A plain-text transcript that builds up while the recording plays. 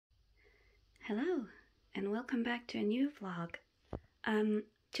Hello, and welcome back to a new vlog.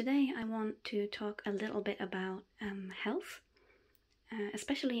 Today I want to talk a little bit about health,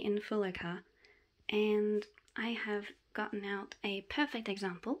 especially in Fulica, and I have gotten out a perfect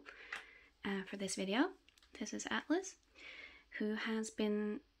example for this video. This is Atlas, who has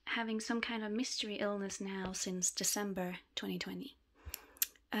been having some kind of mystery illness now since December 2020.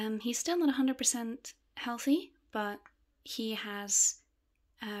 He's still not 100% healthy, but he has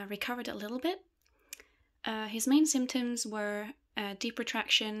recovered a little bit. His main symptoms were deep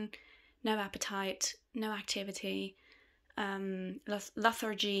retraction, no appetite, no activity,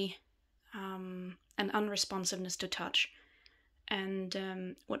 lethargy, and unresponsiveness to touch.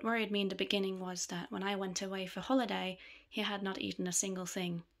 And what worried me in the beginning was that when I went away for holiday, he had not eaten a single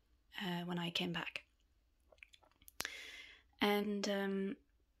thing when I came back. And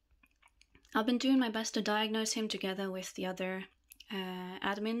I've been doing my best to diagnose him together with the other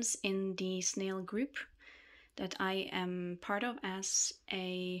admins in the snail group that I am part of as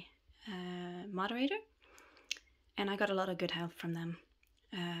a moderator, and I got a lot of good help from them.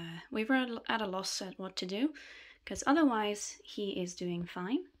 We were at a loss at what to do, because otherwise he is doing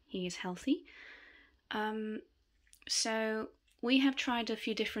fine, he is healthy. So we have tried a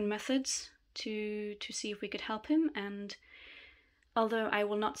few different methods to see if we could help him, and although I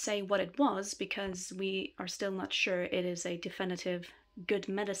will not say what it was, because we are still not sure it is a definitive good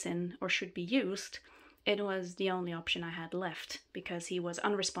medicine or should be used, it was the only option I had left, because he was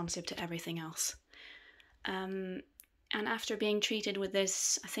unresponsive to everything else. And after being treated with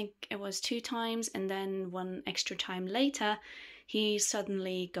this, I think it was 2 times, and then 1 extra time later, he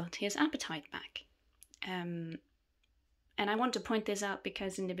suddenly got his appetite back. And I want to point this out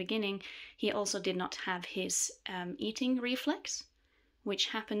because in the beginning, he also did not have his eating reflex, which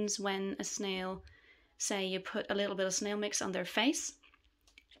happens when a snail, say you put a little bit of snail mix on their face,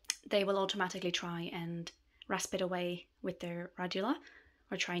 they will automatically try and rasp it away with their radula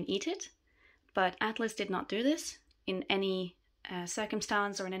or try and eat it. But Atlas did not do this in any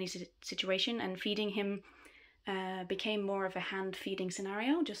circumstance or in any situation, and feeding him became more of a hand feeding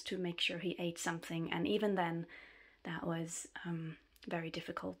scenario just to make sure he ate something, and even then that was very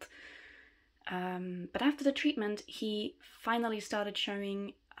difficult. But after the treatment, he finally started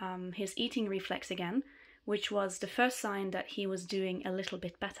showing his eating reflex again, which was the first sign that he was doing a little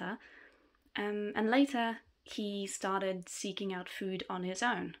bit better. And later, he started seeking out food on his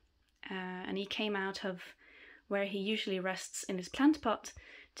own. And he came out of where he usually rests in his plant pot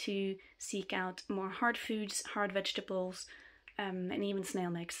to seek out more hard foods, hard vegetables, and even snail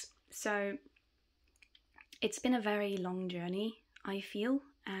mix. So it's been a very long journey, I feel,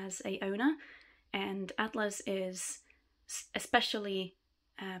 as a owner, and Atlas is especially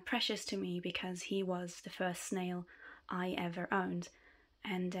precious to me because he was the first snail I ever owned,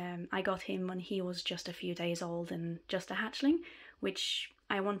 and I got him when he was just a few days old and just a hatchling, which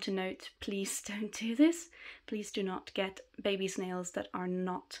I want to note, please don't do this. Please do not get baby snails that are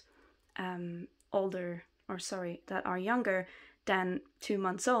not that are younger than 2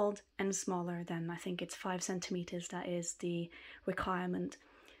 months old and smaller than, I think it's 5 centimeters, that is the requirement.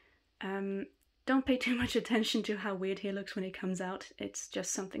 Don't pay too much attention to how weird he looks when he comes out. It's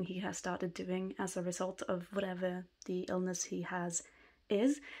just something he has started doing as a result of whatever the illness he has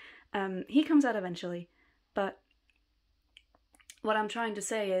is. He comes out eventually, but what I'm trying to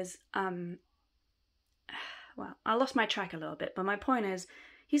say is, well, I lost my track a little bit, but my point is,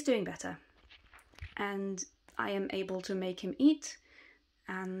 he's doing better. And I am able to make him eat,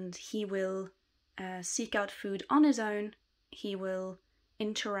 and he will seek out food on his own. He will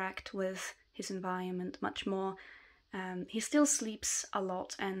interact with his environment much more. He still sleeps a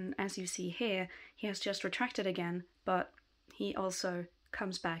lot, and as you see here, he has just retracted again, but he also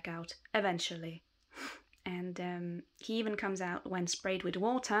comes back out eventually. And he even comes out when sprayed with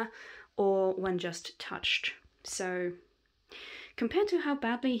water or when just touched. So compared to how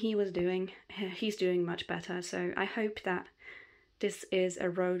badly he was doing, he's doing much better. So I hope that this is a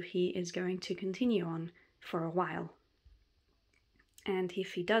road he is going to continue on for a while. And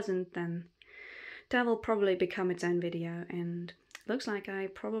if he doesn't, then that will probably become its own video, and looks like I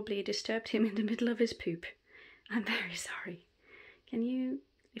probably disturbed him in the middle of his poop. I'm very sorry. Can you,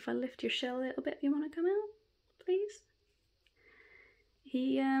 if I lift your shell a little bit, you want to come out, please?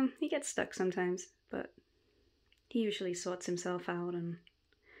 He gets stuck sometimes, but he usually sorts himself out and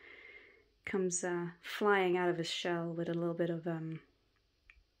comes flying out of his shell with a little bit of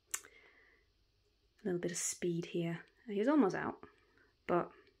speed here. He's almost out, but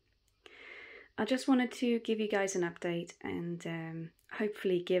I just wanted to give you guys an update and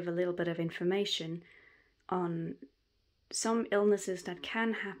hopefully give a little bit of information on some illnesses that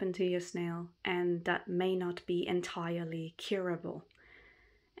can happen to your snail and that may not be entirely curable.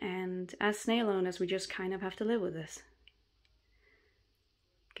 And as snail owners, we just kind of have to live with this.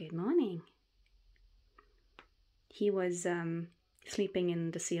 Good morning. He was sleeping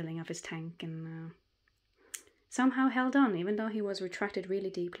in the ceiling of his tank and somehow held on, even though he was retracted really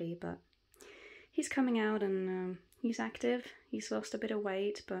deeply. But he's coming out and he's active. He's lost a bit of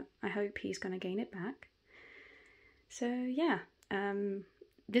weight, but I hope he's going to gain it back. So yeah,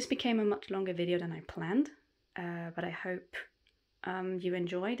 this became a much longer video than I planned, but I hope you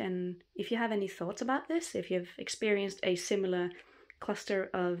enjoyed. And if you have any thoughts about this, if you've experienced a similar cluster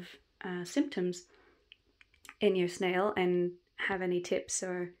of symptoms in your snail and have any tips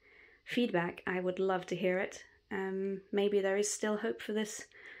or feedback, I would love to hear it. Maybe there is still hope for this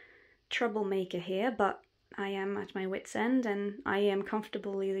troublemaker here, but I am at my wit's end and I am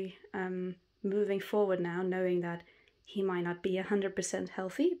comfortably moving forward now, knowing that he might not be 100%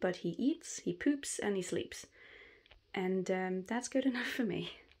 healthy, but he eats, he poops, and he sleeps. And that's good enough for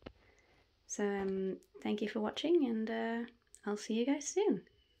me. So thank you for watching, and I'll see you guys soon.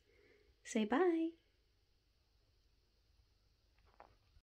 Say bye.